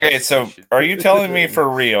Okay, so are you telling me for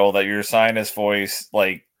real that your sinus voice,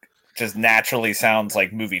 like, just naturally sounds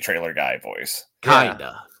like movie trailer guy voice?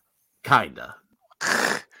 Kinda. Yeah.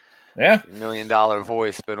 $1 million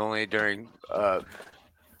voice, but only during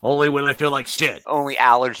Only when I feel like shit. only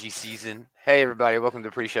allergy season. Hey everybody, welcome to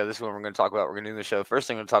the pre-show. This is what we're going to talk about. We're going to do the show. First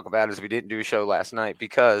thing we're going to talk about is we didn't do a show last night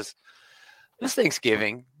because it was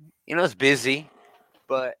Thanksgiving. You know, it's busy,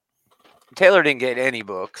 but Taylor didn't get any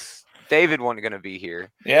books. David wasn't going to be here.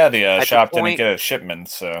 Yeah, the shop didn't get a shipment,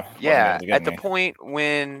 so yeah. At the point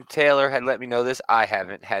when Taylor had let me know this, I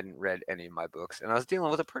hadn't read any of my books, and I was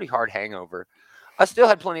dealing with a pretty hard hangover. I still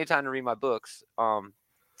had plenty of time to read my books, but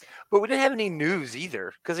we didn't have any news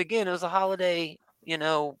either, because again, it was a holiday,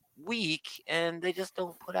 week, and they just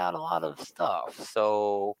don't put out a lot of stuff.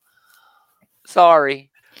 So sorry.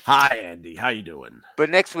 Hi, Andy. How you doing? But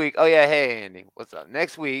next week, hey, Andy, what's up?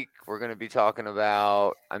 Next week, we're going to be talking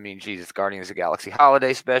about, Guardians of the Galaxy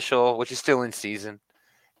Holiday Special, which is still in season.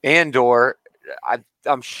 Andor,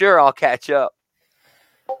 I'm sure I'll catch up.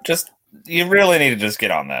 You really need to just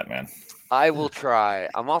get on that, man. I will try.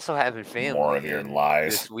 I'm also having family More of your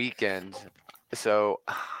lies this weekend, so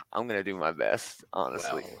I'm going to do my best,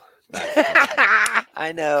 honestly. Well,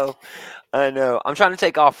 I know. I'm trying to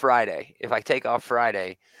take off Friday. If I take off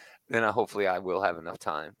Friday, then hopefully I will have enough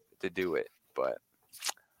time to do it. But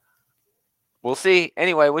we'll see.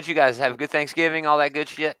 Anyway, what'd you guys have? A good Thanksgiving? All that good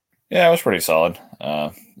shit? Yeah, it was pretty solid.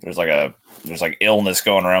 There's illness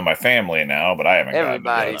going around my family now, but I haven't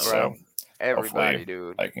Everybody, gotten to bro. it, so Everybody,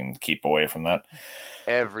 dude. I can keep away from that.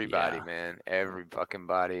 Everybody, man. Every fucking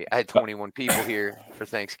body. I had 21 people here for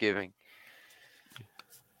Thanksgiving.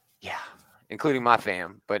 Yeah, including my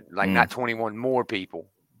fam, but not 21 more people,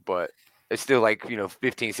 but it's still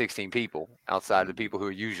 15, 16 people outside of the people who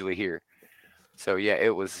are usually here. So yeah,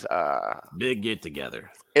 it was big get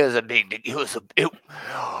together. It was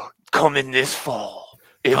coming this fall.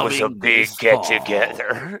 It was a big get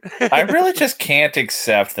together. I really just can't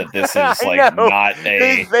accept that this is not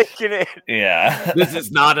a. He's making it. Yeah, this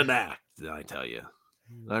is not an act. I tell you.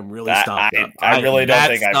 I'm really stopped up. I really don't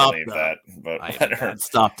think I believe that. But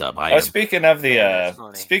stopped up. Speaking of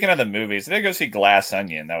the movies, I did go see Glass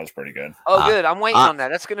Onion. That was pretty good. Oh, good. I'm waiting on that.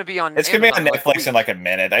 That's going to be on. It's going to be on Netflix in a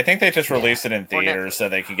minute. I think they just released it in theaters so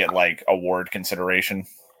they can get award consideration.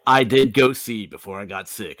 I did go see before I got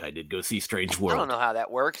sick. I did go see Strange World. I don't know how that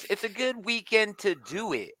works. It's a good weekend to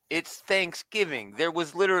do it. It's Thanksgiving. There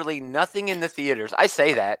was literally nothing in the theaters. I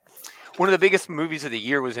say that. One of the biggest movies of the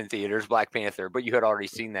year was in theaters, Black Panther, but you had already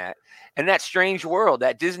seen that. And that Strange World,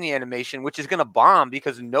 that Disney animation, which is going to bomb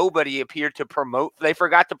because nobody appeared to promote. They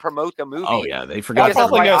forgot to promote the movie. Oh, yeah. They forgot. I'll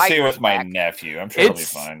probably go see it with my nephew. I'm sure it'll be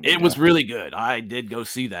fine. It was really good. I did go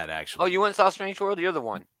see that, actually. Oh, you went and saw Strange World? You're the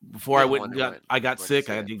one. Before I got sick,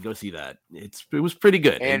 I did go see that. It was pretty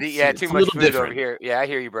good. And too much food different over here. Yeah, I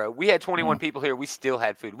hear you, bro. We had 21 people here. We still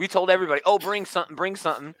had food. We told everybody, bring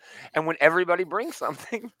something. And when everybody brings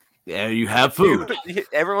something... Yeah, you have food.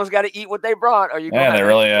 Everyone's got to eat what they brought. They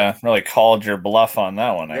really called your bluff on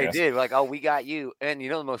that one. They did. We got you. And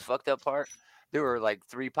you know the most fucked up part? There were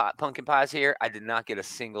 3 pumpkin pies here. I did not get a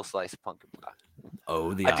single slice of pumpkin pie.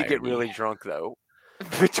 Oh, I did get really drunk though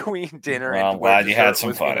between dinner and. I'm glad you had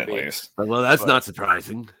some fun at least. Well, that's not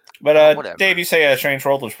surprising. But Dave, you say Strange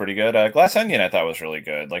World was pretty good. Glass Onion, I thought was really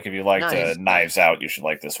good. If you liked Knives Out, you should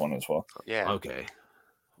like this one as well. Yeah. Okay.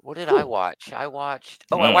 What did I watch? I watched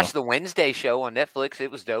the Wednesday show on Netflix. It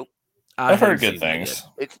was dope. I've heard good things.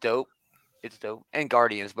 It's dope. And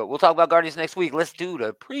Guardians, but we'll talk about Guardians next week. Let's do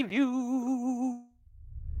the preview.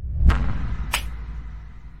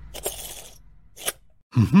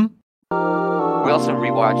 Mm-hmm. We also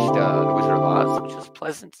rewatched The Wizard of Oz, which was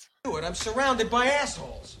pleasant. I'm surrounded by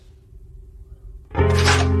assholes.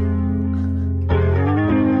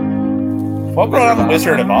 What brought on The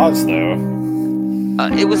Wizard of Oz, though?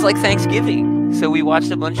 It was Thanksgiving, so we watched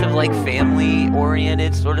a bunch of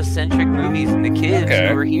family-oriented, sort of centric movies, and the kids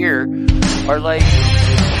who are here are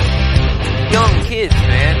young kids,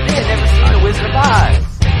 man. They had never seen The Wizard of Oz.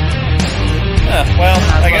 Well,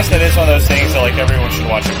 I guess that is one of those things that everyone should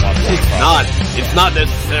watch it once. It's not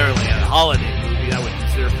necessarily a holiday movie. I would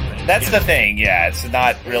consider for Thanksgiving. That's the thing. Yeah, it's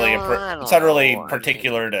not really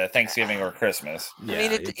particular to Thanksgiving or Christmas.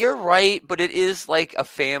 Yeah, you're right, but it is a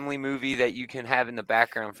family movie that you can have in the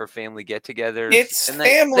background for family get-togethers. It's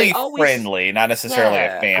family friendly, not necessarily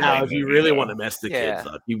a family. Now, if you really want to mess the kids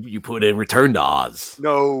up, you put in Return to Oz.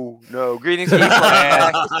 No. Greetings, Geek Return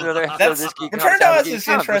to Oz is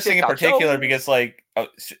interesting in particular because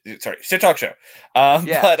Shit Talk Show.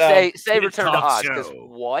 Say Return to Oz because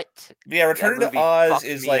what? Yeah, Return to Oz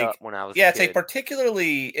is it's a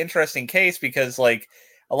particularly interesting case because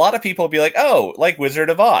a lot of people will be like, "Oh, like Wizard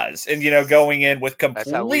of Oz," and going in with how we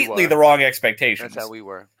completely were. the wrong expectations. That's how we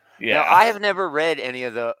were. Yeah, Now, I have never read any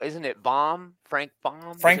of the. Isn't it Baum? Frank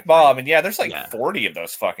Baum? Is Frank it Baum, and there's like Yeah. 40 of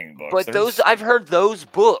those fucking books. But There's- I've heard those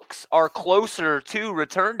books are closer to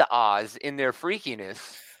Return to Oz in their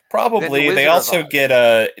freakiness. probably Wizard they of also Oz.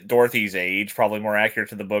 get Dorothy's age, probably more accurate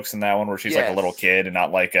to the books than that one, where she's like a little Yes. kid and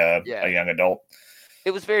not like a young adult.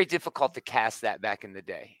 It was very difficult to cast that back in the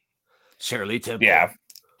day. Shirley Temple. Yeah.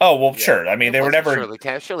 Oh well, Yeah. sure. I mean, It they were wasn't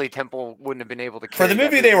never Shirley Temple wouldn't have been able to for carry the that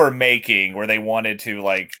movie they were making, where they wanted to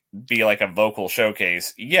like be like a vocal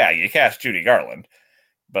showcase. Yeah, you cast Judy Garland,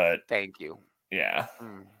 but Thank you. yeah.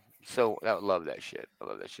 So I would love that shit. I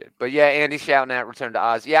love that shit. But yeah, Andy shouting out Return to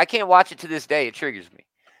Oz. Yeah, I can't watch it to this day. It triggers me.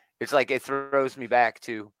 It's like it throws me back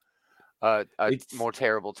to a It's- more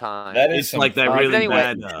terrible time. That is It's some like that but really anyway-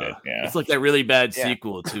 bad. Yeah. It's like that really bad Yeah.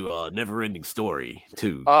 sequel to Never Ending Story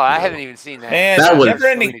too. Oh, I you know? haven't even seen that. And That was- never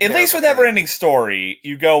ending. So At many least with terrible Never things. Ending Story,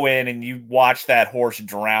 you go in and you watch that horse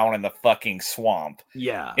drown in the fucking swamp,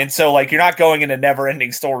 Yeah. and so like you're not going into Never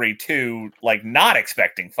Ending Story 2 like not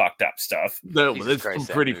expecting fucked up stuff. No, Jesus there's Christ, some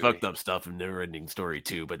that pretty movie. fucked up stuff in Never Ending Story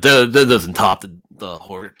too, but that doesn't top the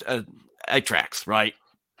horror tracks, right?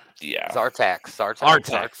 Yeah. Zartak. Zartak.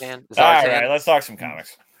 Zartan? All Zartan? right, let's talk some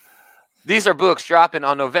comics. These are books dropping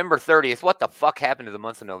on November 30th. What the fuck happened to the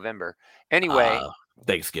month of November? Anyway,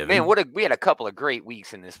 Thanksgiving. man, we had a couple of great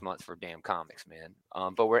weeks in this month for damn comics, man.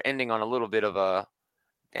 But we're ending on a little bit of a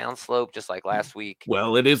downslope, just like last week.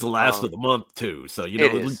 Well, it is the last Um, of the month too, so you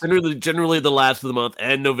it know is. generally the last of the month,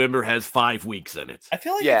 and November has 5 weeks in it. I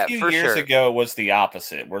feel like Yeah, a few for years sure. ago it was the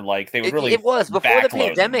opposite, where like they would It, really it was before the backload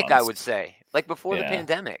pandemic, I months. would say. Like before the Yeah.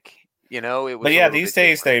 pandemic, it was. But a yeah, little these bit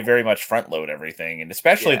days different. they very much front load everything, and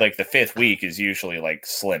especially Yeah. like the fifth week is usually like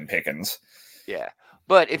slim pickings. Yeah.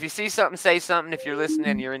 But if you see something, say something. If you're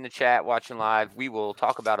listening, you're in the chat watching live, we will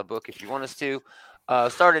talk about a book if you want us to.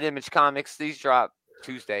 Start at Image Comics. These drop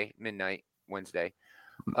Tuesday, midnight, Wednesday.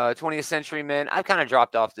 20th Century Men. I've kind of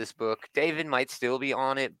dropped off this book. David might still be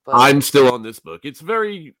on it, but I'm still on this book. It's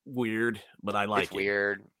very weird, but I like it's it.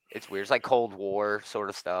 weird. It's weird. It's like Cold War sort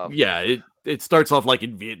of stuff. Yeah, it starts off like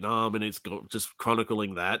in Vietnam, and it's just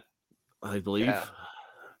chronicling that, I believe. Yeah.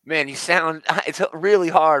 Man, you sound. It's really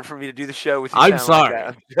hard for me to do the show with you. I'm sound like sorry. that.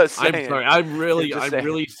 I'm just I'm saying. sorry.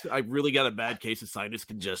 Just I really got a bad case of sinus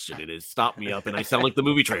congestion. It has stopped me up, and I sound like the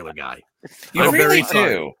movie trailer guy. You I'm really very sorry.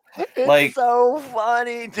 do. It's Like- so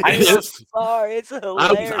funny, dude. I I'm just- sorry. It's I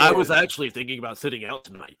hilarious. was actually thinking about sitting out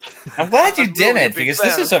tonight. I'm glad you I'm really a didn't big because fan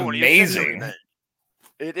this of is 20th Century amazing. Men.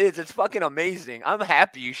 It is. It's fucking amazing. I'm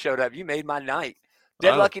happy you showed up. You made my night.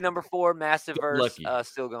 Dead Wow. Lucky number 4, Massive Dead Verse, Lucky.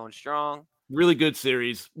 still going strong. Really good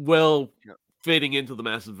series. Well, Yeah. fitting into the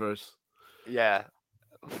massive verse. Yeah.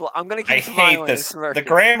 Well, I'm gonna I keep smiling hate and this. The smirking.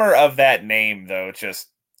 grammar of that name, though, just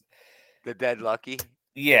The Dead Lucky.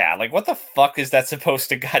 yeah. Like, what the fuck is that supposed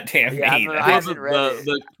to goddamn Yeah, mean? I That haven't doesn't- read it.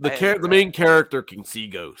 I haven't The read main it. character can see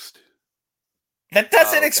ghost. That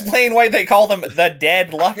doesn't okay. explain why they call them the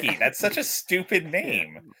Dead Lucky. That's such a stupid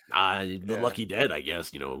name. The Yeah. Lucky Dead, I guess.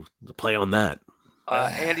 The play on that.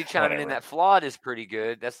 Andy chiming in Whatever. that Flawed is pretty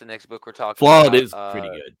good. That's the next book we're talking Flawed about. is pretty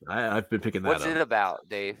good. I've been picking that What's up. it about,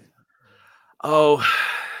 Dave? Oh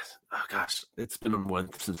gosh, it's been a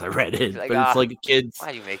month since I read it, It's like, but it's like a kid's.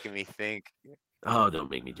 Why are you making me think? Oh, don't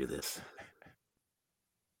make me do this.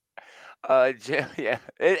 Yeah,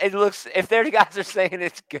 it looks. If their guys are saying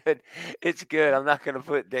it's good, it's good. I'm not gonna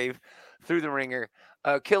put Dave through the ringer.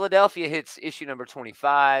 Philadelphia hits issue number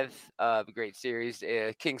 25. Great series.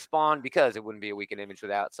 King Spawn, because it wouldn't be a Weekend Image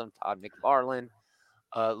without some Todd McFarlane.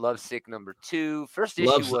 Lovesick number 2. First issue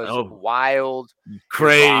was wild.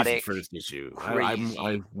 Crazy Erotic, first issue. crazy,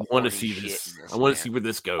 I want horny to see shit this. in this, I want man. to see where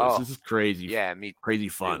this goes. Oh, This is crazy. Yeah, me Crazy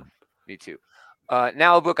fun. Me too.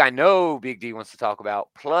 Now a book I know Big D wants to talk about.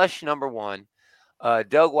 Plush number 1.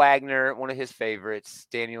 Doug Wagner, one of his favorites.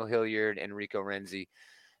 Daniel Hilliard, Enrico Renzi.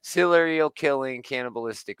 Serial killing,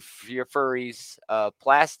 cannibalistic furries,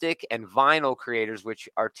 plastic and vinyl creators, which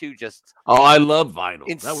are two just Oh, I love vinyl.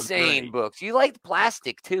 That was insane great. books. You liked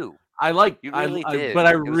plastic too. I like. You really did. But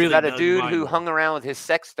I It was really about a dug dude who vinyl. hung around with his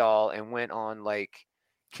sex doll and went on like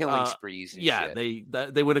killing sprees. And Yeah,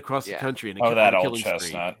 shit. they went across the Yeah. country and Oh, kept that on old killing spree.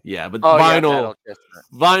 chestnut. Yeah, but Oh, yeah, that vinyl. old chestnut.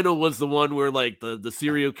 Vinyl was the one where like the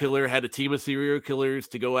serial killer had a team of serial killers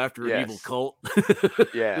to go after an evil Yes. cult.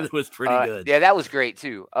 Yeah. it was pretty good. Yeah, that was great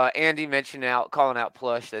too. Andy mentioned calling out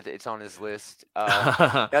Plush that it's on his list.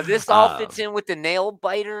 Now this all fits in with the Nail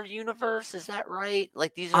Biter universe. Is that right?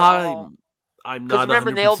 Like these are all. I'm Because not.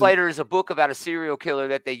 remember, Nail 100%. Biter is a book about a serial killer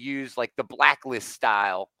that they use like the Blacklist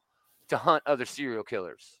style to hunt other serial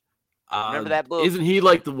killers. Remember that book? Isn't he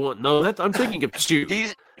like the one? No, I'm thinking of Chew.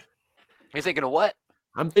 You're thinking of what?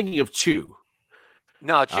 I'm thinking of Chew.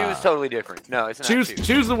 No, Chew is totally different. No, it's not Chew.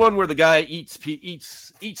 Chew's the one where the guy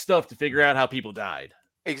eats stuff to figure out how people died.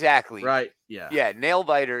 Exactly. Right. Yeah. Yeah.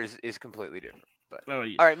 Nailbiter is completely different. But Oh,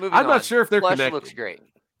 yeah. all right, moving on. I'm not sure if they're Plush connected. looks great.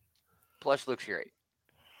 Plush looks great.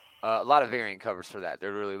 A lot of variant covers for that.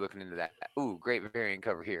 They're really looking into that. Ooh, great variant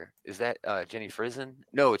cover here. Is that Jenny Frizen?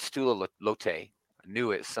 No, it's Stula Lotte. I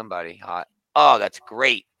knew it. Somebody hot. Oh, that's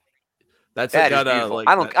great. That That is is beautiful. like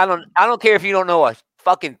I don't care if you don't know a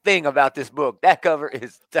fucking thing about this book. That cover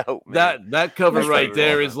is dope, man. that cover That's right pretty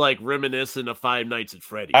there cool. is like reminiscent of Five Nights at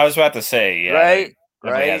Freddy's. I was about to say, yeah, Right? it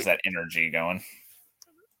definitely has Right? that energy going.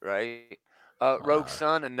 Right. Rogue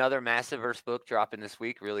Sun, another Massiverse book dropping this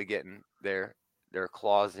week, really getting their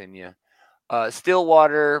claws in you.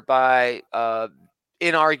 Stillwater by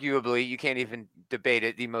inarguably, you can't even debate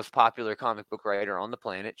it, the most popular comic book writer on the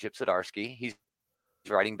planet, Chip Zdarsky. He's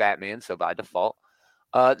writing Batman, so by default.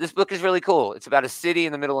 This book is really cool. It's about a city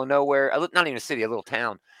in the middle of nowhere, not even a city, a little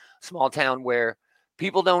town, small town where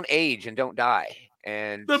people don't age and don't die.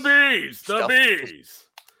 And the bees.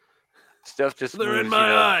 stuff just They're in moves,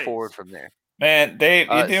 my eyes. forward from there. Man, Dave,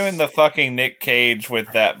 you doing the fucking Nick Cage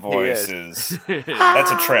with that voice is.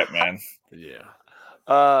 that's a trip, man.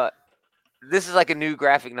 Yeah. This is like a new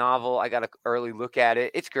graphic novel. I got an early look at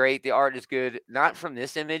it. It's great. The art is good. Not from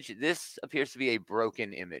this image. This appears to be a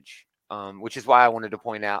broken image, which is why I wanted to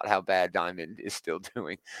point out how bad Diamond is still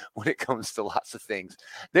doing when it comes to lots of things.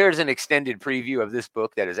 There's an extended preview of this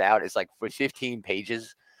book that is out. It's like for 15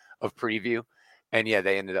 pages of preview. And yeah,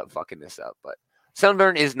 they ended up fucking this up. But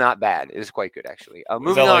Sunburn is not bad. It is quite good, actually.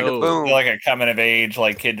 Moving on to Boom. Is it like a coming of age,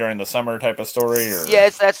 like kid during the summer type of story? Or? Yeah,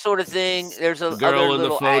 it's that sort of thing. There's a Girl other in the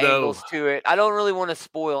little photo. angles to it. I don't really want to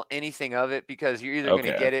spoil anything of it because you're either going to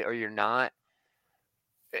Okay. get it or you're not.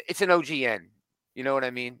 It's an OGN. You know what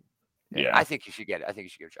I mean? Yeah. I think you should get it. I think you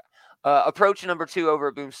should give it a try. Approach number 2 over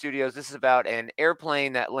at Boom Studios. This is about an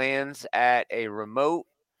airplane that lands at a remote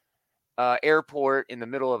airport in the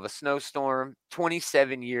middle of a snowstorm,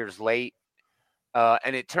 27 years late.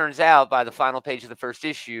 And it turns out by the final page of the first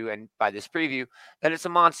issue and by this preview that it's a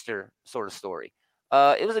monster sort of story.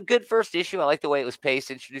 It was a good first issue. I like the way it was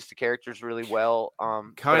paced, introduced the characters really well. But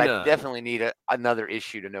I Kinda- definitely need another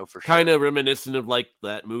issue to know for sure. Kind of reminiscent of like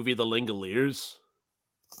that movie, The Langoliers.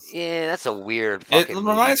 Yeah, that's a weird It fucking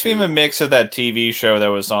reminds me movie, of a too. mix of that TV show that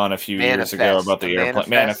was on a few years ago Manifest, about the the airplane.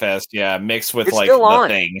 Manifest, yeah, mixed with It's like still the on.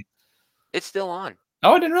 thing. It's still on.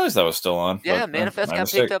 Oh, I didn't realize that was still on. Yeah, but, Manifest my got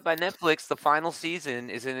mistake. picked up by Netflix. The final season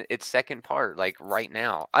is in its second part, like right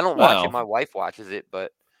now. I don't watch Wow. it. My wife watches it,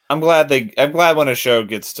 but I'm glad when a show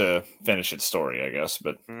gets to finish its story, I guess.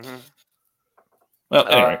 But well,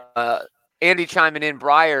 anyway, Andy chiming in.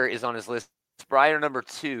 Breyer is on his list. Breyer number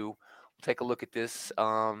 2. We'll take a look at this.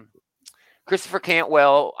 Christopher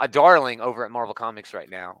Cantwell, a darling over at Marvel Comics right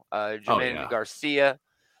now. Jermaine yeah. Garcia.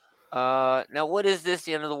 Now what is this?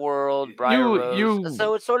 The End of the World. Breyer Rose.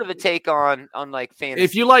 So it's sort of a take on like fantasy.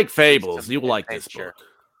 If you like fables, you'll like this adventure. book.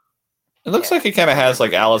 it looks like it kind of has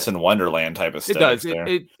like Alice in Wonderland type of stuff. It does.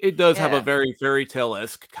 There. It does have Yeah. a very fairy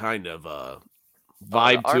tale-esque kind of The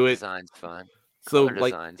vibe art to it. design's fun. So color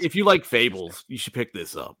like design's if you like fables, you should pick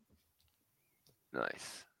this up.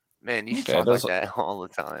 Nice. Man, you should Okay, talk like those- that all the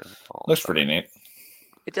time. Looks pretty neat.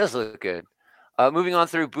 It does look good. Moving on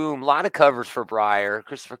through Boom, a lot of covers for Breyer.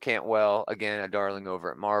 Christopher Cantwell, again, a darling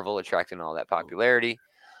over at Marvel, attracting all that popularity.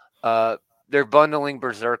 They're bundling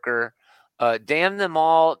Berserker. Damn them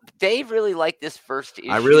all. Dave really liked this first issue.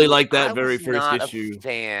 I really liked that I very was first not issue. A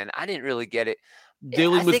fan. I didn't really get it.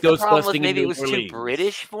 Dealing I with think the problem was ghostbusting in maybe it New was too Orleans.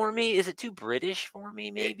 British for me. Is it too British for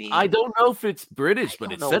me? Maybe I don't know if it's British, I but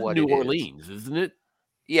don't it's know set in what New it is. Orleans, isn't it?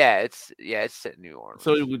 Yeah, it's set in New Orleans.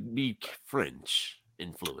 So it would be French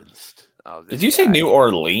influenced. Oh, this Did you say guy. New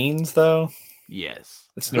Orleans though? Yes.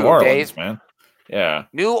 It's New Who, Orleans, Dave? man. Yeah.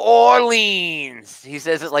 New Orleans. He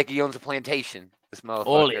says it like he owns a plantation. This motherfucker.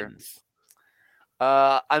 Orleans.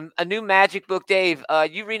 A new Magic book, Dave.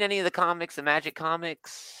 You read any of the comics, the Magic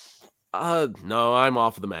comics? No, I'm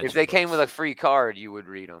off of the magic. If they came with a free card, you would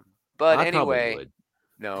read them. But I probably anyway, would.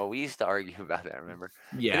 no, we used to argue about that. Remember?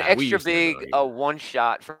 Yeah, An we extra used to big argue. one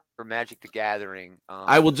shot for Magic the Gathering.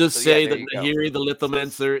 I will just so yeah, say there that you go. Nahiri the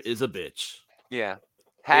Lithomancer is a bitch. Yeah,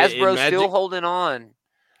 in Hasbro still Magic- holding on.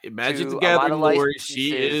 In Magic To the a lot Gathering of lore,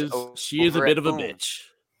 she licenses is a over bit at of a Boom. bitch.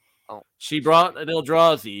 Oh. She brought an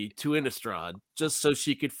Eldrazi to Innistrad just so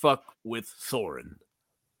she could fuck with Thorin.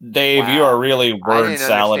 Dave, you Wow. are really word didn't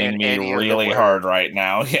salading understand me any of the really words. hard right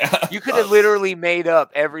now. Yeah. You could have literally made up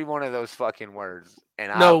every one of those fucking words.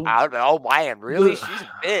 And No. oh, man, really? The- She's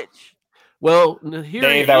a bitch. Well, here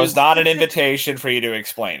Dave, that was is- not an invitation for you to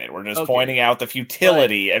explain it. We're just Okay. pointing out the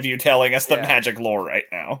futility of you telling us the Yeah. magic lore right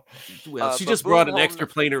now. Well, she but just brought Boom an holding extra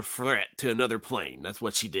planar threat to another plane. That's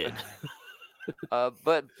what she did.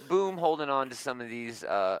 But Boom holding on to some of these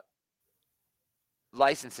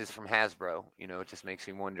licenses from Hasbro. It just makes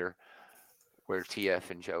me wonder where TF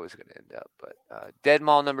and Joe is going to end up. But Dead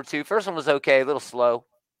Mall number 2. First one was okay, a little slow.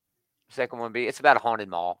 Second one it's about a haunted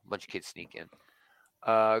mall. A bunch of kids sneak in.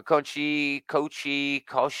 Kochi,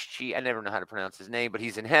 I never know how to pronounce his name, but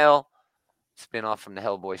he's in hell. Spin-off from the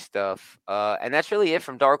Hellboy stuff. And that's really it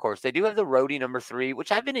from Dark Horse. They do have the Roadie number 3,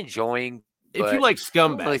 which I've been enjoying. If you like I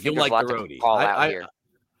don't really Scumbag, think you'll there's like a lot the to roadie. call out here.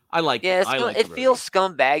 I like. Yeah, I like it the feels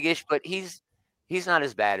roadie. scumbagish, but he's not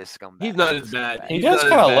as bad as Scumbag. He's not as bad. He He's does not as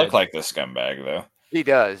kind of bad. look like the scumbag, though. He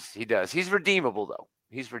does. He's redeemable though.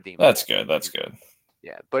 He's redeemable. That's good. That's good.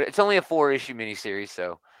 Yeah, but it's only a 4-issue miniseries,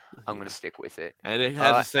 so I'm going to stick with it. And it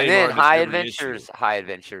has the same. And then artist High every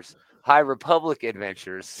Adventures, High Republic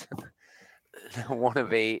Adventures, 1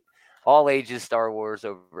 of 8, all ages Star Wars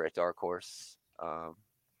over at Dark Horse.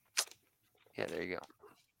 Yeah, there you go.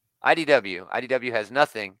 IDW has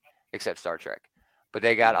nothing except Star Trek, but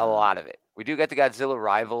they got a lot of it. We do get the Godzilla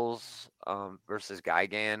Rivals versus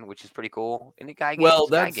Gigan, which is pretty cool. Isn't it Gigan? Well,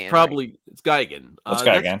 It's that's Gigan, probably right? it's Gigan. Let's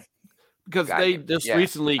go again. Because they Gigan, just yeah.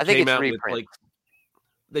 recently I think came it's out with reprint.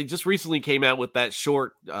 they just recently came out with that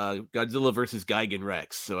short Godzilla versus Gigan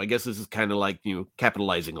Rex. So I guess this is kind of like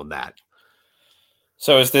capitalizing on that.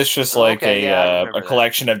 So is this just Oh, like okay, yeah, I remember a that.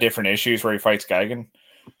 collection of different issues where he fights Gigan?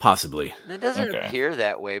 Possibly. It doesn't Okay. appear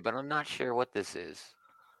that way, but I'm not sure what this is.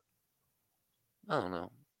 I don't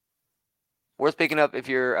know. Worth picking up if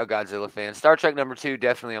you're a Godzilla fan. Star Trek number 2,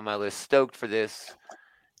 definitely on my list. Stoked for this.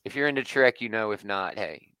 If you're into Trek, If not,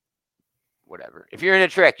 hey, whatever. If you're into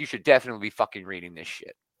Trek, you should definitely be fucking reading this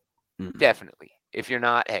shit. Mhm. Definitely. If you're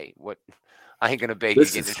not, hey, what? I ain't gonna beg you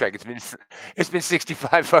to get into Trek. It's been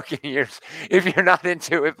 65 fucking years. If you're not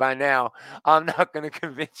into it by now, I'm not gonna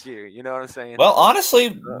convince you. You know what I'm saying? Well,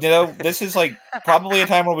 honestly, this is like probably a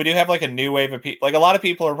time where we do have like a new wave of people. Like a lot of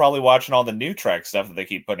people are probably watching all the new Trek stuff that they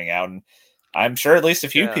keep putting out, and I'm sure at least a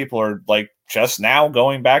few Yeah. people are like just now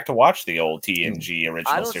going back to watch the old TNG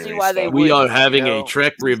original I don't see series. why they stuff. We are wouldn't, having you a know?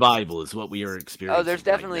 Trek revival, is what we are experiencing. Oh, there's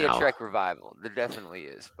definitely right a now. Trek revival. There definitely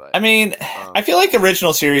is. But I mean, I feel like the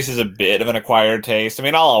original series is a bit of an acquired taste. I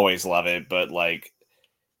mean, I'll always love it, but like,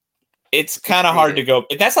 it's kind of hard to go.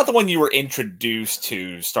 If that's not the one you were introduced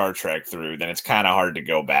to Star Trek through, then it's kind of hard to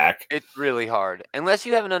go back. it's really hard unless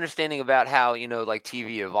you have an understanding about how like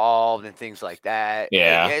TV evolved and things like that.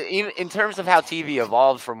 Yeah. Even in terms of how TV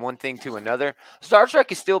evolved from one thing to another, Star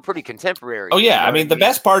Trek is still pretty contemporary. Oh you yeah, know I what mean the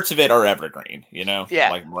best parts of it are evergreen, Yeah,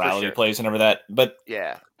 like for morality sure. plays and over that. But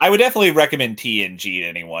Yeah, I would definitely recommend TNG to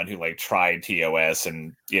anyone who like tried TOS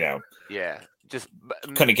and yeah. Just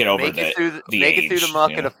couldn't get over make it through the the make it through the age,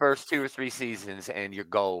 muck yeah. of the first 2 or 3 seasons, and you're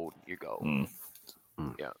gold. You're gold.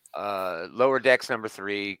 Mm. Yeah. Lower Decks number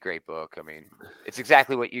 3, great book. I mean, it's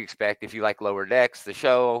exactly what you expect. If you like Lower Decks, the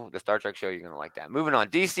show, the Star Trek show, you're gonna like that. Moving on,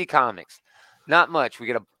 DC Comics. Not much. We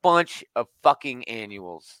get a bunch of fucking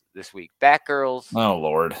annuals this week. Batgirls. Oh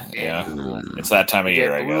Lord, yeah, annual. it's that time of We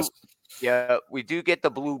year, get I Blue- guess. Yeah, we do get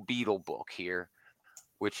the Blue Beetle book here,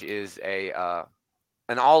 which is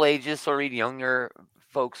an all ages sort of read, younger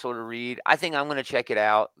folks sort of read. I think I'm gonna check it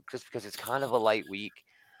out just because it's kind of a light week.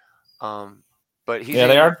 But he's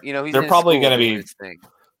They are. he's They're in probably school gonna doing be- his thing.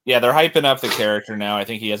 Yeah, they're hyping up the character now. I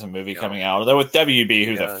think he has a movie coming out. Although with WB,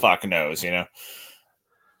 who the Yeah. fuck knows, Yeah,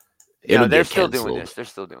 It'll they're get still doing canceled. this. They're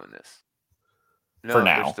still doing this. No, For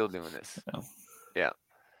now. they're still doing this. No. Yeah.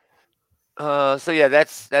 So yeah,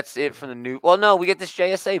 that's it from the new. Well, no, we get this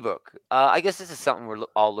JSA book. I guess this is something we're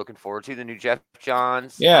all looking forward to. The new Jeff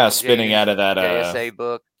Johns. Yeah, spinning out of that JSA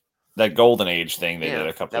book. that Golden Age thing they Yeah, did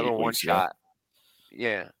a couple that of little one weeks ago. shot.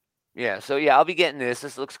 Yeah. So yeah, I'll be getting this.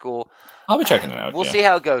 This looks cool. I'll be checking it out. We'll yeah. see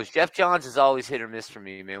how it goes. Jeff Johns is always hit or miss for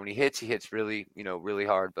me, man. When he hits really, really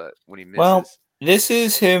hard. But when he misses, Well, this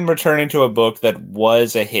is him returning to a book that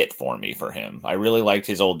was a hit for me for him. I really liked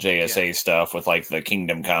his old JSA stuff with like the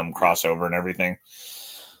Kingdom Come crossover and everything.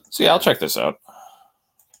 So yeah, I'll check this out.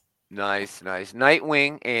 nice.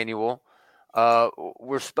 Nightwing annual.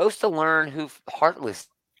 We're supposed to learn who Heartless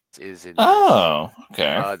is in this. Oh,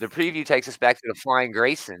 okay. The preview takes us back to the Flying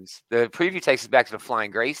Graysons.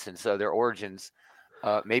 So their origins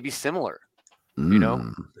may be similar. You know?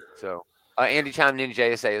 Mm. So Andy chiming in,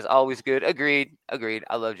 JSA is always good. Agreed.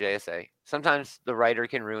 I love JSA. Sometimes the writer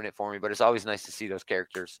can ruin it for me, but it's always nice to see those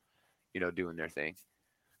characters, doing their thing.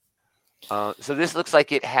 So this looks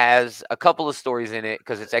like it has a couple of stories in it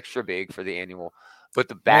because it's extra big for the annual. But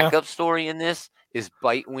the backup story in this is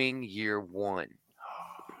Bitewing Year 1.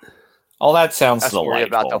 Oh, that sounds A story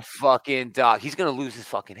delightful. about the fucking dog. He's gonna lose his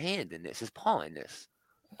fucking hand in this, his paw in this.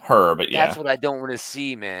 But yeah. That's what I don't want to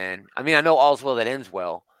see, man. I mean, I know all's well that ends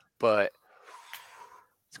well, but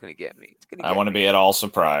it's gonna get me. I want to be at all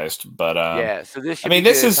surprised, but yeah. So this.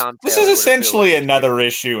 this is essentially another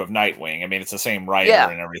issue of Nightwing. I mean, it's the same writer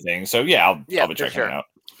and everything. So yeah, I'll be checking it out.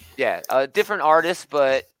 Yeah, different artists,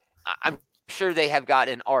 but I'm sure they have got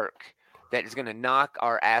an arc that is gonna knock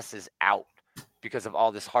our asses out because of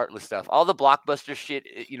all this Heartless stuff. All the blockbuster shit,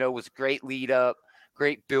 was great lead up,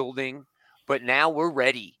 great building, but now we're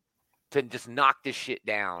ready to just knock this shit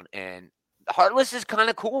down. And Heartless is kind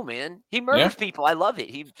of cool, man. He murders people. I love it.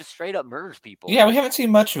 He just straight up murders people. Yeah, we haven't seen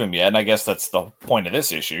much of him yet, and I guess that's the point of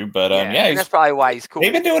this issue. But that's probably why he's cool.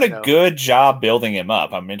 They've been doing a good job building him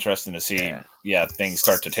up. I'm interested to see, things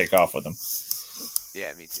start to take off with him.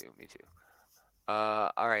 Yeah, me too.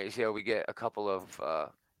 All right, so we get a couple of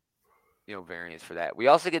variants for that. We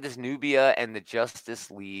also get this Nubia and the Justice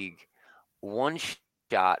League one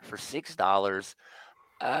shot for $6.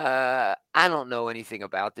 I don't know anything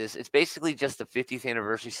about this. It's basically just the 50th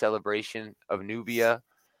anniversary celebration of Nubia,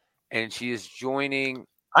 and she is joining.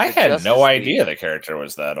 I had no idea the character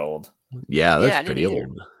was that old. Yeah, that's pretty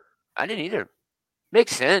old. I didn't either.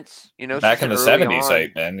 Makes sense, Back in the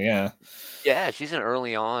 70s, then, yeah. Yeah, she's an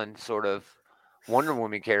early on sort of Wonder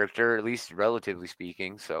Woman character, at least relatively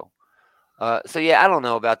speaking. So yeah, I don't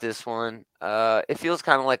know about this one. It feels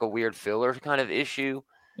kind of like a weird filler kind of issue.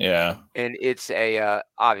 Yeah. And it's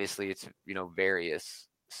obviously it's, various.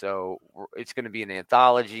 So it's going to be an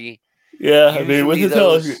anthology. Yeah. I mean, with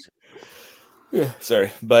anthology. Yeah. Sorry.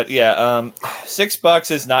 But yeah,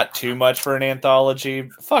 $6 is not too much for an anthology.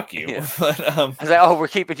 Fuck you. Yeah. But, I was like, we're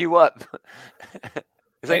keeping you up.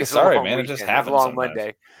 It's like, sorry, man. It just happens.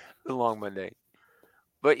 A long Monday.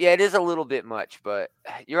 But yeah, it is a little bit much, but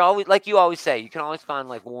you're always, like you always say, you can always find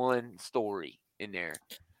like one story in there.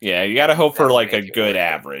 Yeah, you got to hope for like a good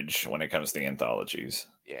average when it comes to anthologies.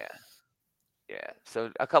 Yeah.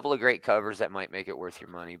 So a couple of great covers that might make it worth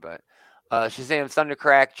your money, but Shazam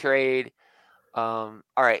Thundercrack trade. All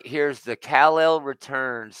right, here's the Kal-El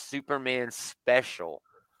Returns Superman special.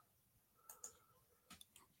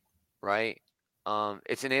 Right?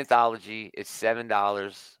 It's an anthology. It's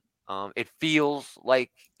 $7. It feels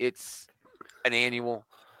like it's an annual,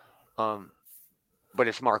 but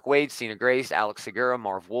it's Mark Waid, Cena Grace, Alex Segura,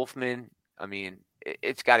 Marv Wolfman. I mean,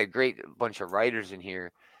 it's got a great bunch of writers in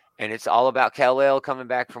here, and it's all about Kal-El coming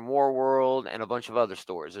back from Warworld and a bunch of other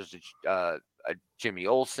stories. There's a Jimmy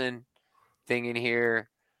Olsen thing in here.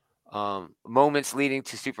 Moments leading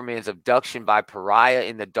to Superman's abduction by Pariah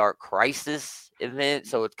in the Dark Crisis event,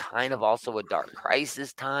 so it's kind of also a Dark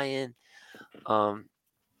Crisis tie-in.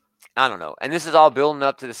 I don't know. And this is all building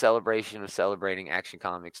up to the celebration of celebrating Action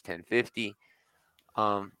Comics 1050.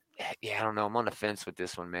 I don't know. I'm on the fence with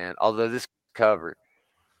this one, man. Although this cover,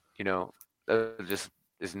 just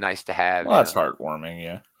is nice to have. Well, that's heartwarming,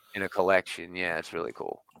 yeah. In a collection. Yeah, it's really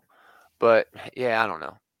cool. But, yeah, I don't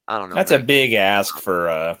know. That's a big ask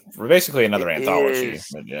for basically another anthology.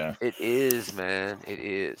 But yeah. It is, man. It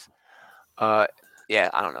is. Yeah,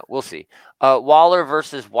 I don't know. We'll see. Waller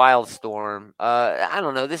versus Wildstorm. I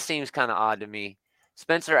don't know. This seems kind of odd to me.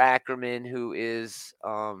 Spencer Ackerman, who is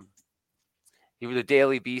he was a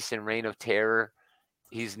Daily Beast and Reign of Terror.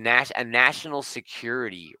 He's a national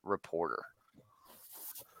security reporter.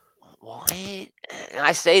 What? And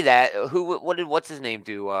I say that. What's his name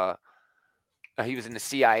do? He was in the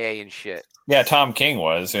CIA and shit. Yeah, Tom King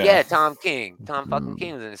was. Yeah, Tom King. Tom fucking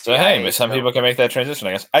King was in the CIA. So, hey, some people can make that transition,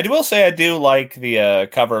 I guess. I will say I do like the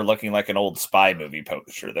cover looking like an old spy movie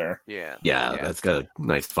poster there. Yeah. Yeah, that's got a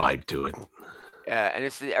nice vibe to it. Yeah, and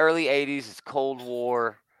it's the early 80s. It's Cold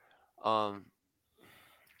War. Although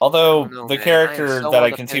the character that I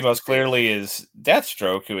can see most clearly is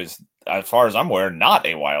Deathstroke, who is, as far as I'm aware, not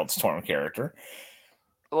a Wildstorm character.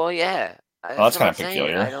 Well, yeah. Well, that's kind of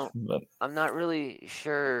peculiar. I'm not really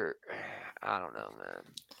sure. I don't know, man.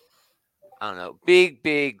 I don't know. Big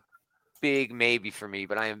maybe for me,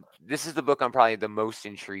 but this is the book I'm probably the most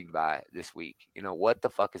intrigued by this week. What the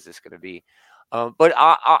fuck is this going to be? But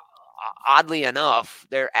oddly enough,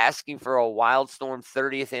 they're asking for a Wildstorm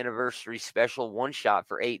 30th anniversary special one shot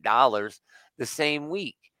for $8 the same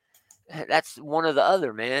week. That's one or the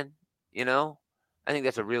other, man. I think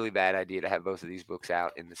that's a really bad idea to have both of these books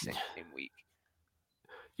out in the same week.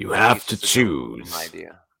 You have to choose.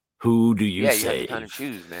 Idea. Who do you say? You have to kind of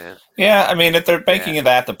choose, man. Yeah, I mean, if they're making it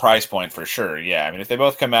at the price point for sure, yeah. I mean, if they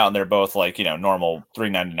both come out and they're both like, normal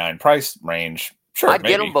 $3.99 price range, sure, I'd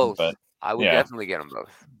get them both. But I would definitely get them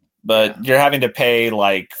both. but you're having to pay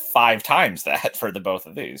like 5 times that for the both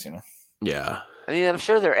of these. Yeah. I mean, I'm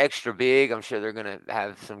sure they're extra big. I'm sure they're gonna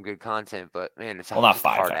have some good content, but man, it's Well, not just a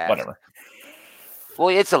 5 hard times, ask. whatever. Well,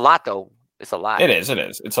 it's a lot though. It's a lot. It is.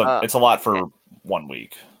 It's a lot for 1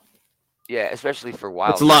 week. Yeah, especially for Wildstorm.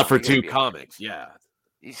 It's a lot for You gotta 2 be comics. Yeah.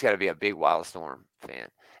 You just got to be a big Wildstorm fan,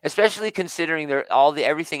 especially considering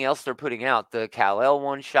everything else they're putting out. The Kal-El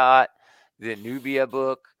one shot, the Nubia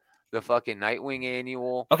book, the fucking Nightwing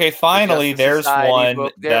annual. Okay, finally, Justice there's Society one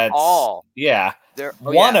book. They're that's all. yeah. They're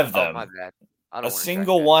One yeah. of them. Oh, my bad. I don't A wanna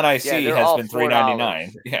single track that. one I Yeah, see they're has all been $4.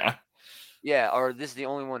 $3.99. Yeah. Yeah, or this is the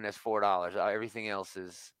only one that's $4. Everything else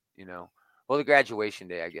is, well, the graduation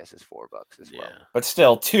day, I guess, is $4 as well. Yeah. But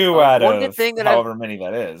still, 2 out one good of thing that however many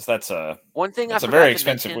that is. That's a One thing I forgot very to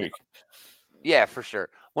expensive mention, week. Yeah, for sure.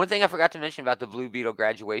 One thing I forgot to mention about the Blue Beetle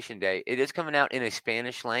graduation day, it is coming out in a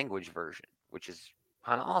Spanish language version, which is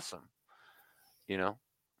kind of awesome. Kinda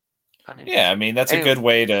Yeah, I mean that's a Anyway. good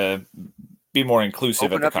way to be more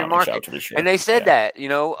inclusive Open at up the your comic shop, market. to be sure. And they said Yeah.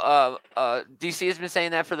 that, DC has been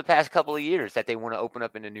saying that for the past couple of years, that they want to open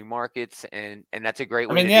up into new markets, and that's a great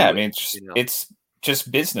I way mean, to yeah, do I mean, it. it's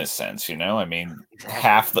just business sense, I mean,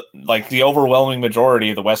 Exactly. the overwhelming majority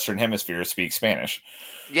of the Western Hemisphere speak Spanish.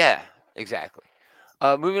 Yeah, exactly.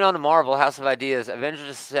 Moving on to Marvel, House of Ideas, Avengers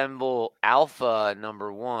Assemble Alpha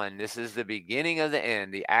 #1. This is the beginning of the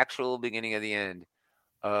end, the actual beginning of the end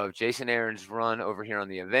of Jason Aaron's run over here on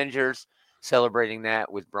the Avengers, celebrating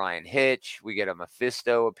that with Brian Hitch. We get a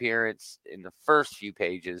Mephisto appearance in the first few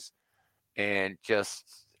pages, and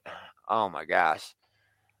just, oh my gosh,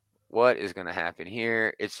 what is going to happen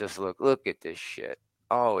here? It's just, look at this shit.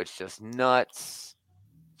 Oh, it's just nuts.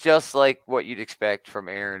 Just like what you'd expect from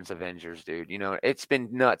Aaron's Avengers, dude. It's been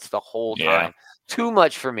nuts the whole time. Yeah. Too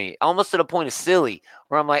much for me, almost to the point of silly,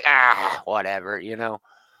 where I'm like, whatever,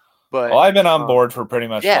 But Well, I've been on board for pretty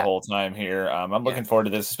much the yeah. whole time here. I'm looking forward to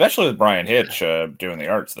this, especially with Brian Hitch doing the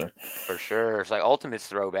arts there. For sure. It's like Ultimate's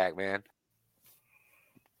throwback, man.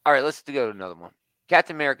 All right, let's go to another one.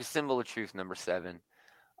 Captain America, Symbol of Truth, #7.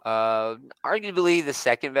 Arguably the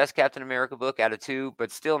second best Captain America book out of 2,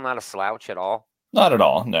 but still not a slouch at all. Not at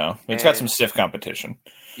all, no. It's got And- some stiff competition.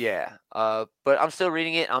 Yeah. But I'm still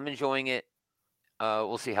reading it. I'm enjoying it.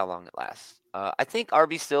 We'll see how long it lasts. I think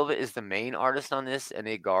RB Silva is the main artist on this, and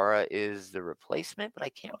Igara is the replacement, but I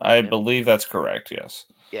can't remember. I believe that's correct, yes.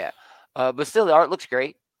 Yeah. But still, the art looks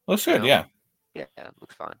great. Looks good, know. yeah. Yeah, it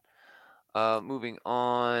looks fine. Moving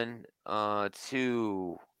on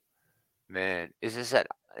to, man, there's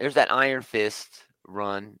that Iron Fist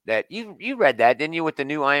run that you read that, didn't you, with the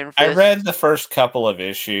new Iron Fist? I read the first couple of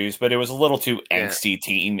issues, but it was a little too Yeah. angsty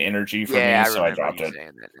teen energy for Yeah, me, so I remember dropped you it.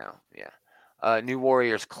 saying that now. Yeah. New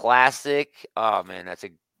Warriors Classic. Oh man, that's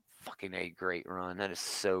a fucking great run. That is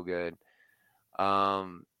so good.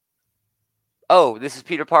 This is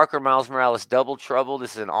Peter Parker, Miles Morales, Double Trouble.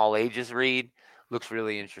 This is an all ages read. Looks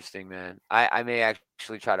really interesting, man. I may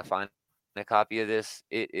actually try to find a copy of this.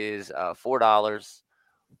 It is $4,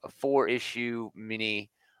 a 4-issue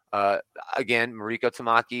mini. Again, Mariko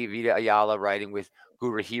Tamaki, Vita Ayala writing with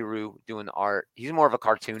Gurahiru doing the art. He's more of a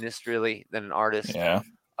cartoonist, really, than an artist. Yeah.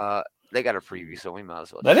 They got a preview, so we might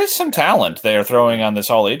as well. That is some talent they are throwing on this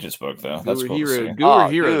all ages book, though. That's cool to see.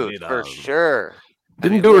 Gurahiro dude, did, for sure.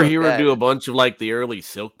 Didn't look at Gurahiro that. do a bunch of like the early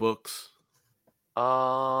Silk books?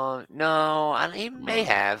 No, he may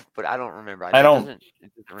have, but I don't remember. I don't it doesn't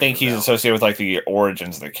think ring a he's bell. associated with like the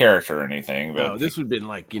origins of the character or anything, but No, this would have been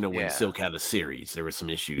like, when Yeah. Silk had a series. There were some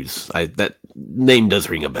issues. That name does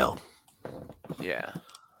ring a bell. Yeah.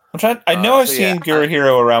 I'm trying. I know I've so yeah, seen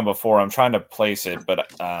Gurahiro around before. I'm trying to place it,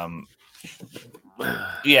 but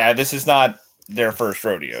yeah, this is not their first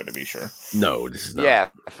rodeo, to be sure. No, this is not. Yeah,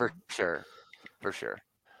 for sure. For sure.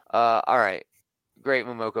 All right. Great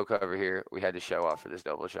Momoko cover here. We had to show off for this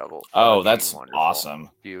Double Trouble. Oh, Fucking that's wonderful. awesome.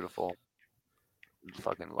 Beautiful.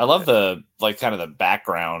 Fucking I love it. the like kind of the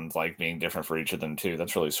background like being different for each of them too.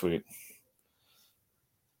 That's really sweet.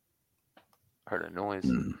 Heard a noise.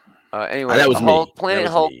 Hmm. Anyway, That was Hulk, me. Planet That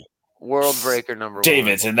was Hulk, me. World Breaker #1.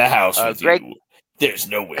 David's in the house with Greg- you. There's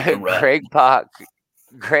nowhere to run.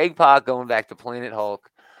 Greg Pak going back to Planet Hulk.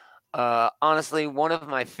 Honestly, one of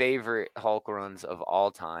my favorite Hulk runs of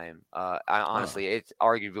all time. It's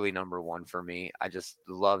arguably #1 for me. I just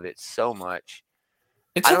love it so much.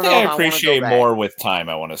 It's I don't something know I if I wanna go appreciate back. more with time.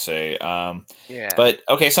 I want to say, Yeah. but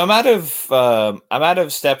okay. So I'm out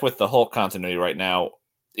of step with the Hulk continuity right now.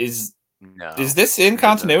 Is this in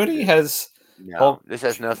continuity? No, Hulk this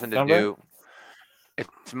has nothing to number? do.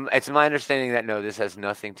 It's my understanding that no, this has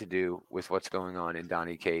nothing to do with what's going on in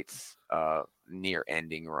Donny Cates' near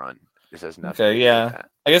ending run. This has nothing. Okay, to do yeah. with that.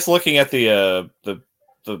 I guess looking at the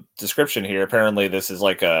the description here, apparently this is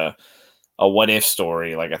like a what if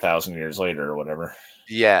story, like 1,000 years later or whatever.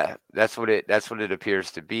 Yeah, that's what it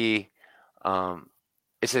appears to be.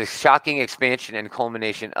 It's a shocking expansion and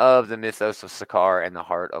culmination of the mythos of Sakaar and the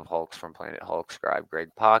Heart of Hulks from Planet Hulk, scribe Greg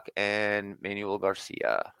Pak and Manuel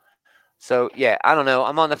Garcia. So yeah, I don't know.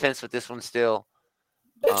 I'm on the fence with this one still.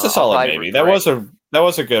 It's a solid maybe. That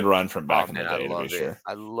was a good run from back in the day, to be sure.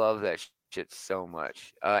 I love that shit so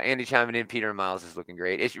much. Andy chiming in, Peter Miles is looking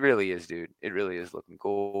great. It really is, dude. It really is looking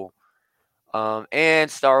cool.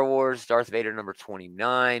 And Star Wars, Darth Vader number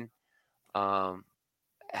 29.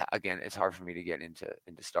 Again, it's hard for me to get into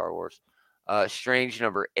Star Wars. Strange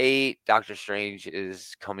number 8. Doctor Strange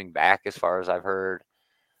is coming back, as far as I've heard.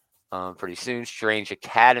 Pretty soon. Strange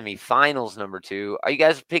Academy Finals number 2. Are you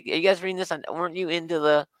guys reading this? Weren't you into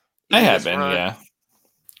the? I have been,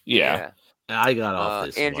 yeah. I got off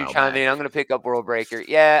this. Andrew chimed in. I'm going to pick up World Breaker.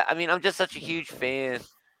 Yeah, I mean, I'm just such a huge fan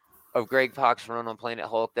of Greg Pak's run on Planet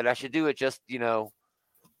Hulk that I should do it just,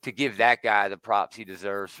 to give that guy the props he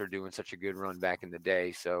deserves for doing such a good run back in the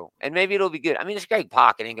day. So, and maybe it'll be good. I mean, it's Greg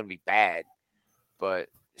Pak. It ain't going to be bad, but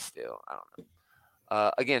still, I don't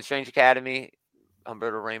know. Again, Strange Academy,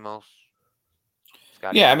 Humberto Ramos.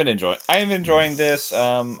 Yeah, I'm enjoying this.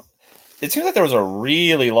 It seems like there was a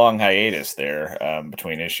really long hiatus there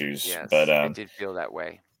between issues. Yes, but it did feel that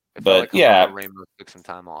way. Humberto Ramos took some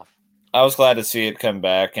time off. I was glad to see it come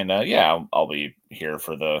back, and I'll be here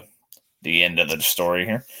for the end of the story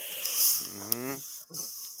here. Mm-hmm.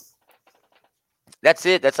 That's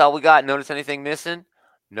it. That's all we got. Notice anything missing?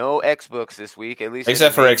 No X books this week, at least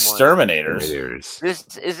except for Exterminators. Is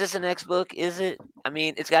this an X book? Is it? I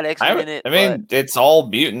mean, it's got X-Men in it. I mean, it's all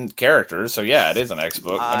mutant characters, so yeah, it is an X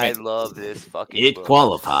book. I love this fucking. It book.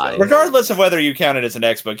 qualifies, regardless of whether you count it as an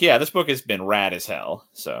X book. Yeah, this book has been rad as hell.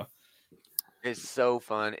 So it's so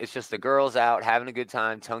fun. It's just the girls out having a good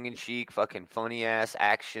time, tongue in cheek, fucking funny ass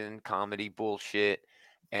action comedy bullshit.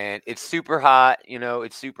 And it's super hot,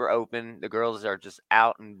 it's super open. The girls are just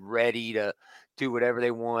out and ready to do whatever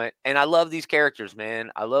they want. And I love these characters,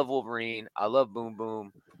 man. I love Wolverine. I love Boom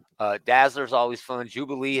Boom. Dazzler's always fun.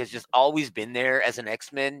 Jubilee has just always been there as an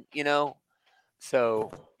X-Men,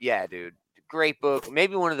 So, yeah, dude. Great book.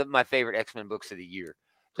 Maybe one of my favorite X-Men books of the year.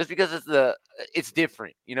 Just because it's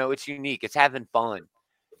different. It's unique. It's having fun.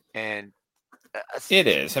 And it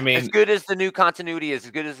is. I mean, as good as the new continuity is,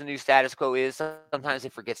 as good as the new status quo is, sometimes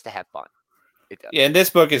it forgets to have fun. It does. Yeah, and this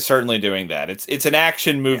book is certainly doing that. It's an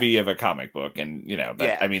action movie of a comic book, and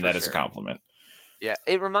that is a compliment. Yeah,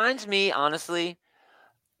 it reminds me honestly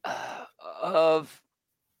of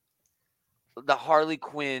the Harley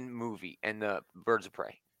Quinn movie and the Birds of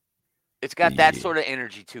Prey. It's got that sort of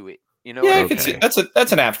energy to it. I can see that's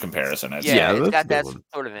an apt comparison. It's got that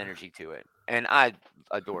sort of energy to it, and I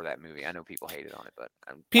adore that movie. I know people hated on it, but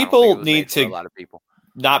people need to a lot of people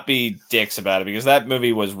not be dicks about it because that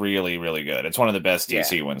movie was really, really good. It's one of the best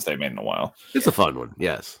DC ones they've made in a while. It's a fun one,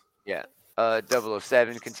 yes. Yeah.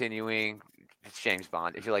 007 continuing. It's James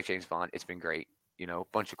Bond. If you like James Bond, it's been great. A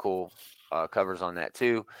bunch of cool covers on that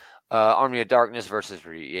too. Army of Darkness versus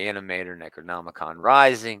Reanimator, Necronomicon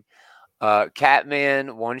Rising.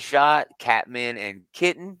 Catman one shot, Catman and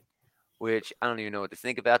Kitten, which I don't even know what to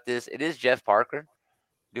think about this. It is Jeff Parker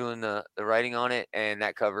doing the writing on it, and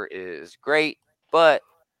that cover is great. But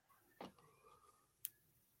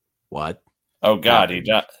what? Oh God,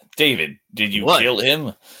 David, did you kill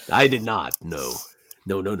him? I did not. No,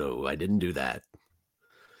 I didn't do that.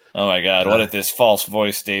 Oh my God, what if this false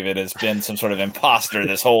voice, David, has been some sort of imposter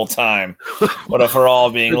this whole time? What if we're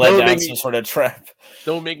all being led down some sort of trap?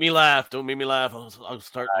 Don't make me laugh. I'll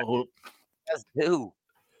start. Just do.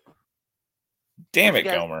 Damn it,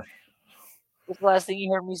 Gomer. What's the last thing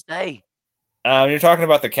you heard me say? You're talking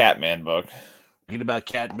about the Catman book. Talking about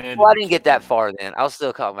Catman. Well, I didn't get that far then. I was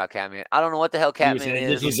still talking about Catman. I don't know what the hell Catman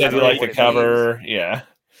is. You said you like the cover. Yeah.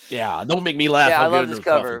 Yeah, don't make me laugh. Yeah, I love this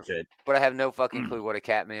cover, but I have no fucking clue what a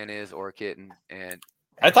Catman is or a kitten. And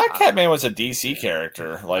I thought Catman was a DC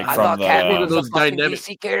character, I thought Catman was a fucking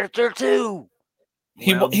DC character too.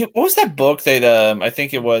 What was that book that I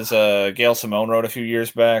think it was Gail Simone wrote a few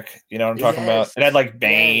years back? You know what I'm talking about? It had like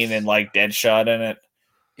Bane and like Deadshot in it.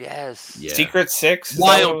 Yes. Yeah. Secret Six?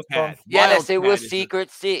 Wildcat. Yes, it was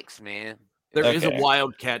Secret Six, man. There is a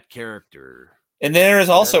Wildcat character. And there is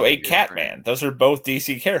also a Catman. Those are both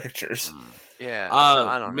DC characters. Yeah.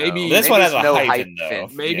 I don't know. This one has a hyphen, though.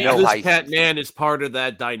 Maybe this Catman is part of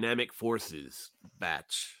that Dynamic Forces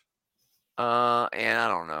batch. And I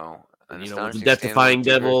don't know. The Death-Defying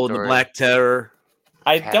Devil, the Black Terror.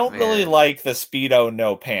 I don't really like the Speedo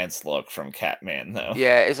no pants look from Catman, though.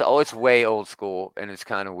 Yeah, it's way old school, and it's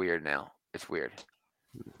kind of weird now. It's weird.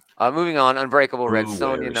 Moving on, Unbreakable Red Who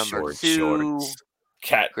Sonja wears number short 2. shorts?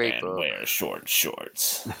 Great Catman book. wears short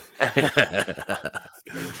shorts.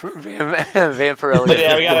 Vampirelli. But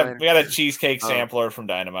yeah, Woman. we got a cheesecake sampler from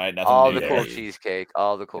Dynamite. Nothing All new the there. cool cheesecake.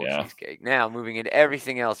 All the cool Yeah. cheesecake. Now, moving into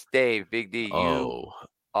everything else. Dave, Big D, you Oh,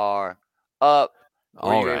 are up. Were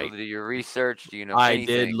all you right. able to do your research? Do you know I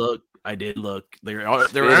anything? did look. There Spit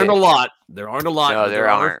aren't a it. lot. There aren't a lot. No, but there are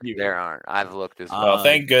a aren't. few. There aren't. I've looked as well. Well,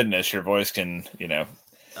 thank goodness your voice can,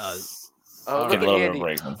 Oh, get look a at little bit Andy. of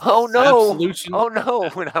break. Oh no! Absolution. Oh no!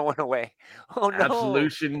 When I went away. Oh no!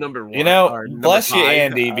 Absolution number 1. You know, or number bless you, 5.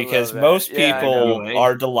 Andy, I because love that. most Yeah, I people know.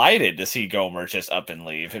 are delighted to see Gomer just up and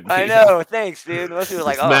leave. I know. Thanks, dude. Most people are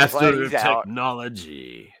like, It's oh, I'm master glad of he's out.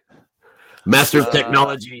 technology. Master of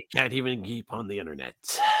technology can't even keep on the internet.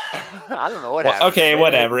 I don't know what Well, happened. okay, Maybe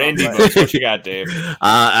whatever. it's Indie not books. right. What you got, Dave?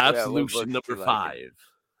 Absolution books do number you 5.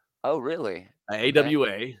 Oh, really?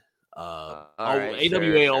 AWA. All right,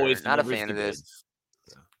 AWA sure. always Not a delivers fan the of this. goods.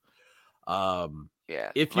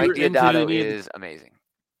 Yeah. If Mike you're into Diodato any- is amazing.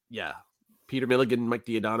 Yeah, Peter Milligan, Mike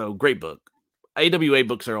Diodato, great book. AWA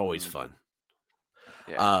books are always fun.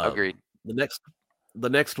 Yeah, agreed. The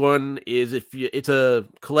next one is it's a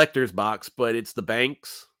collector's box, but it's the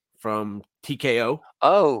Banks from TKO.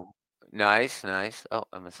 Oh, nice. Oh,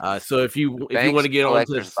 I'm So if you want to get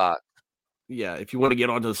onto this, box. yeah, if you want to get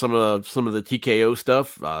onto some of the TKO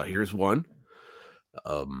stuff, here's one.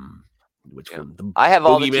 Which one? I have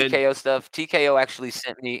all the Boogeyman. TKO stuff. TKO actually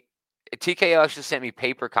sent me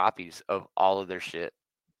paper copies of all of their shit.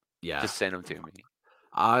 Yeah, Just send them to me.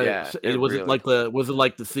 was it really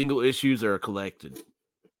like the single issues or collected?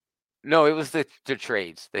 No, it was the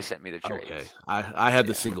trades. They sent me the trades. Okay, I had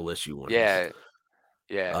the single issue one. Yeah,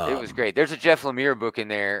 it was great. There's a Jeff Lemire book in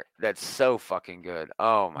there that's so fucking good.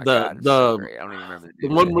 Oh my god, it's so great. I don't even remember the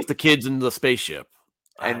one with the kids in the spaceship.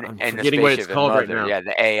 And I'm the forgetting what it's spaceship called and right Mother. now. Yeah,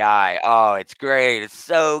 the AI. Oh, it's great. It's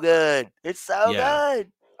so good. It's so Yeah.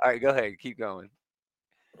 good. All right, go ahead. Keep going.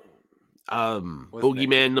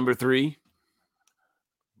 Boogeyman number 3.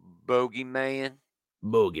 Bogeyman.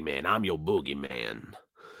 Boogeyman, I'm your boogeyman.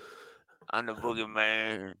 I'm the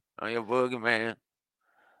boogeyman. I'm your boogeyman.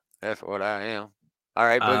 That's what I am. All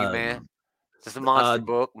right, boogeyman. Just a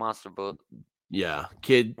monster book. Yeah,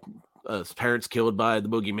 kid, his parents killed by the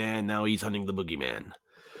boogeyman. Now he's hunting the boogeyman.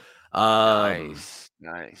 Nice.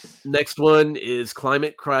 Next one is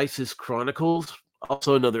Climate Crisis Chronicles.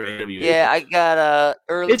 Also another AWA. Yeah, I got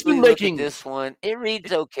early. It's been look making- at this one. It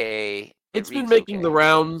reads okay. It's been making the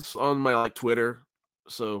rounds on my Twitter,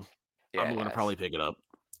 so Yeah, I'm gonna probably pick it up.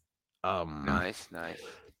 Nice.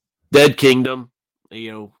 Dead Kingdom.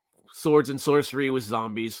 Swords and sorcery with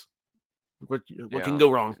zombies. What can go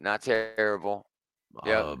wrong? Not terrible.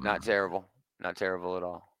 Yeah, not terrible. Not terrible at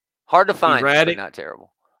all. Hard to find, Erratic. but not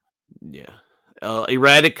terrible. Yeah.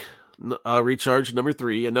 Erratic Recharge number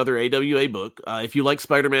 3, another AWA book. If you like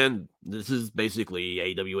Spider-Man, this is basically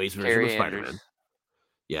AWA's version Carrie of Spider-Man. Andrews.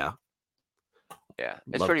 Yeah. Yeah,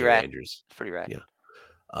 it's Love pretty Carrie rad. Andrews. It's pretty rad. Yeah.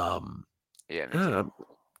 Yeah, me Yeah, too. I'm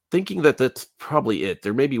thinking that's probably it.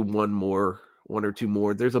 There may be one or two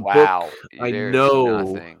more. There's a Wow. book I there's know.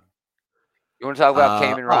 nothing. You want to talk about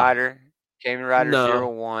Kamen Rider? Kamen Rider No.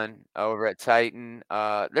 01 over at Titan.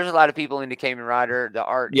 There's a lot of people into Kamen Rider. The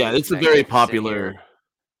art. Yeah, is it's a very magnificent popular. here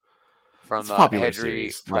from It's a popular Hedry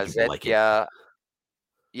series. A lot of people like it. Prasetya.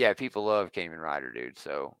 Yeah, people love Kamen Rider, dude.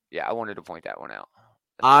 So yeah, I wanted to point that one out.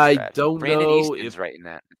 That's I pretty rad. don't Brandon know Easton's if writing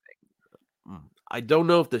that. I don't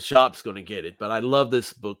know if the shop's going to get it, but I love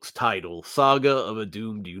this book's title, Saga of a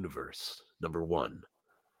Doomed Universe, number 1.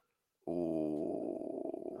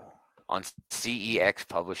 Ooh. On CEX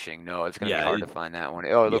Publishing. No, it's gonna Yeah, be hard to find that one.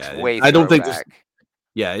 Oh, it looks yeah, way. I don't think this- throwback.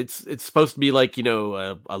 Yeah, it's supposed to be like,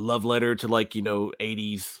 a love letter to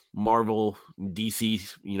 80s Marvel, DC,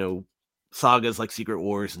 sagas like Secret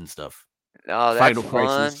Wars and stuff. Oh, that's Final fun.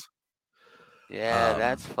 Crisis. Yeah, Um,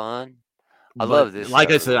 that's fun. I but love this.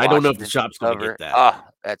 Like I said, I don't know if the Watchmen shop's going to cover. get that. Oh,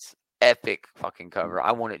 that's epic fucking cover.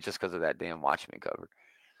 I want it just because of that damn Watchmen cover.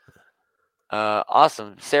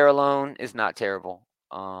 Awesome. Sarah Lone is not terrible.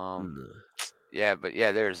 Yeah, but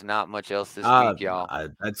yeah, there's not much else this week, y'all.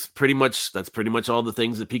 That's pretty much all the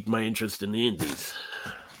things that piqued my interest in the indies.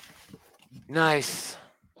 Nice.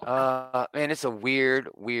 Man, it's a weird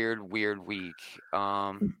week.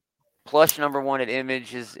 Plush number 1 at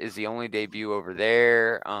Image is the only debut over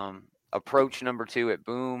there. Approach number 2 at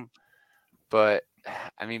Boom. But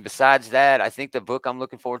I mean, besides that, I think the book I'm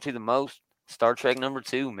looking forward to the most, Star Trek number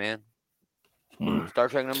 2, man. Star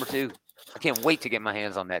Trek number 2. I can't wait to get my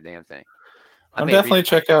hands on that damn thing. I'm definitely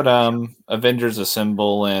check out Avengers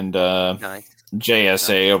Assemble and Nice.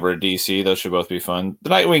 JSA over at DC. Those should both be fun. The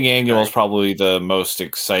Nightwing Annual is probably the most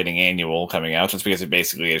exciting annual coming out, just because it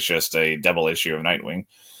basically is just a double issue of Nightwing.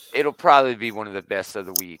 It'll probably be one of the best of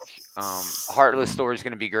the week. Heartless story is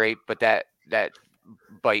going to be great, but that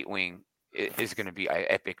Bitewing is going to be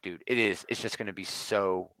epic, dude. It is. It's just going to be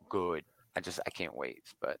so good. I can't wait.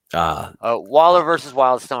 But Waller versus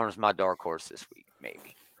Wildstorm is my dark horse this week.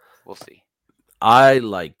 Maybe we'll see. I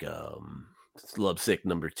like Lovesick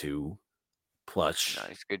 #2 plush.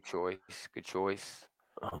 Nice, good choice. Good choice.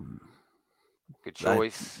 Good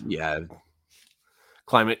choice.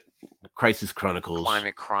 Climate Crisis Chronicles.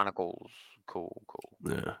 Climate Chronicles. Cool.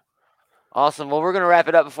 Yeah. Awesome. Well, we're gonna wrap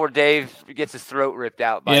it up before Dave gets his throat ripped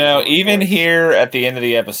out. Even here at the end of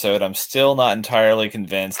the episode, I'm still not entirely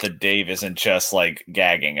convinced that Dave isn't just like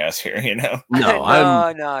gagging us here. No,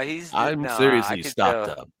 I'm seriously stopped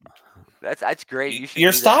up. That's great.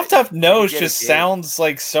 Your stopped up nose just sounds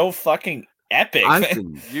like so fucking epic.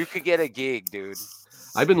 You could get a gig, dude.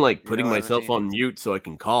 I've been putting myself on mute so I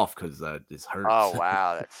can cough because that just hurts. Oh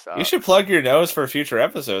wow, that sucks. You should plug your nose for future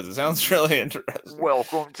episodes. It sounds really interesting.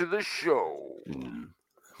 Welcome to the show.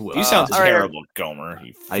 Well, you sound terrible, Gomer.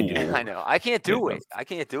 You fool. I do. I know. I can't do it. I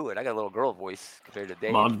got a little girl voice compared to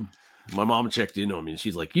Dave. My mom checked in on me and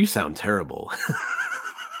she's like, "You sound terrible."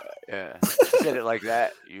 Yeah, she said it like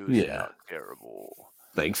that. You sound terrible.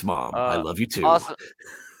 Thanks, Mom. I love you too. Awesome.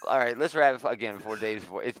 All right, let's wrap it again before Dave's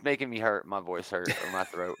voice. It's making me hurt. My voice hurt or my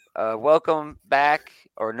throat. Welcome back,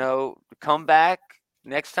 or no, come back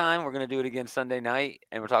next time. We're going to do it again Sunday night,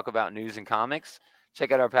 and we'll talk about news and comics.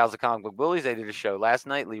 Check out our pals, the Comic Book Bullies. They did a show last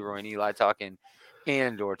night. Leroy and Eli talking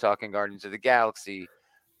Andor, talking Guardians of the Galaxy,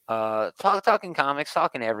 talking comics,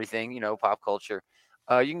 talking everything, pop culture.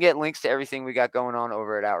 You can get links to everything we got going on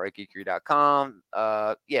over at OutrightGeekery.com.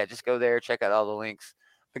 Just go there, check out all the links.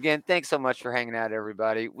 Again, thanks so much for hanging out,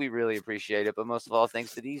 everybody. We really appreciate it. But most of all,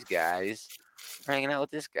 thanks to these guys for hanging out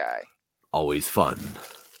with this guy. Always fun.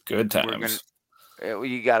 Good times.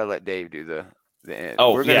 You got to let Dave do the end.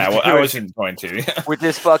 Oh, I wasn't going to. With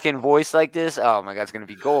this fucking voice like this, oh my God, it's going to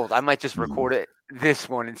be gold. I might just record it, this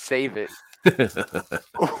one, and save it.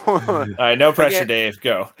 All right, no pressure, Dave.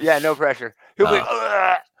 Go. Yeah, no pressure. He'll be,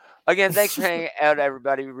 again, thanks for hanging out,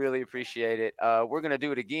 everybody. We really appreciate it. We're going to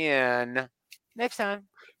do it again next time.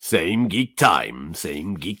 Same geek time,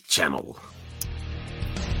 same geek channel.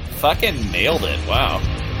 Fucking nailed it. Wow.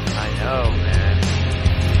 I know,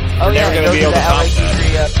 man. We're never going to be able to top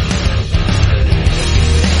that.